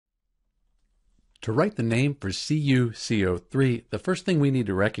To write the name for CuCO3, the first thing we need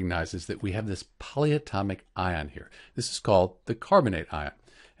to recognize is that we have this polyatomic ion here. This is called the carbonate ion.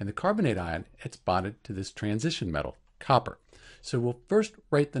 And the carbonate ion, it's bonded to this transition metal, copper. So we'll first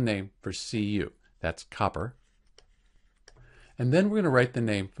write the name for Cu. That's copper. And then we're going to write the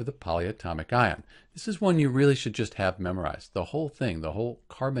name for the polyatomic ion. This is one you really should just have memorized. The whole thing, the whole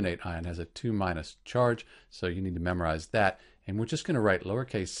carbonate ion has a 2- charge, so you need to memorize that. And we're just going to write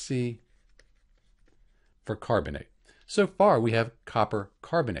lowercase c for carbonate. So far we have copper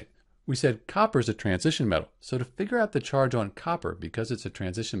carbonate. We said copper is a transition metal, so to figure out the charge on copper, because it's a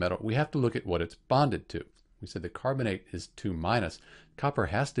transition metal, we have to look at what it's bonded to. We said the carbonate is 2-. Copper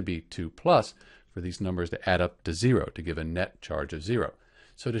has to be 2+ for these numbers to add up to 0 to give a net charge of 0.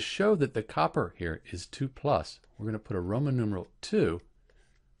 So to show that the copper here is 2+, we're going to put a Roman numeral 2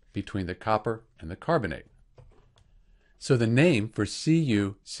 between the copper and the carbonate. So the name for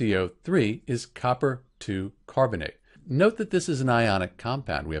CuCO3 is copper 2 carbonate. Note that this is an ionic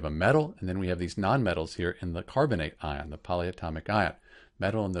compound. We have a metal, and then we have these nonmetals here in the carbonate ion, the polyatomic ion.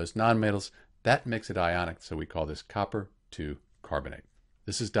 Metal and those nonmetals, that makes it ionic, so we call this copper 2 carbonate.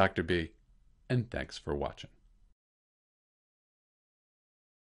 This is Dr. B, and thanks for watching.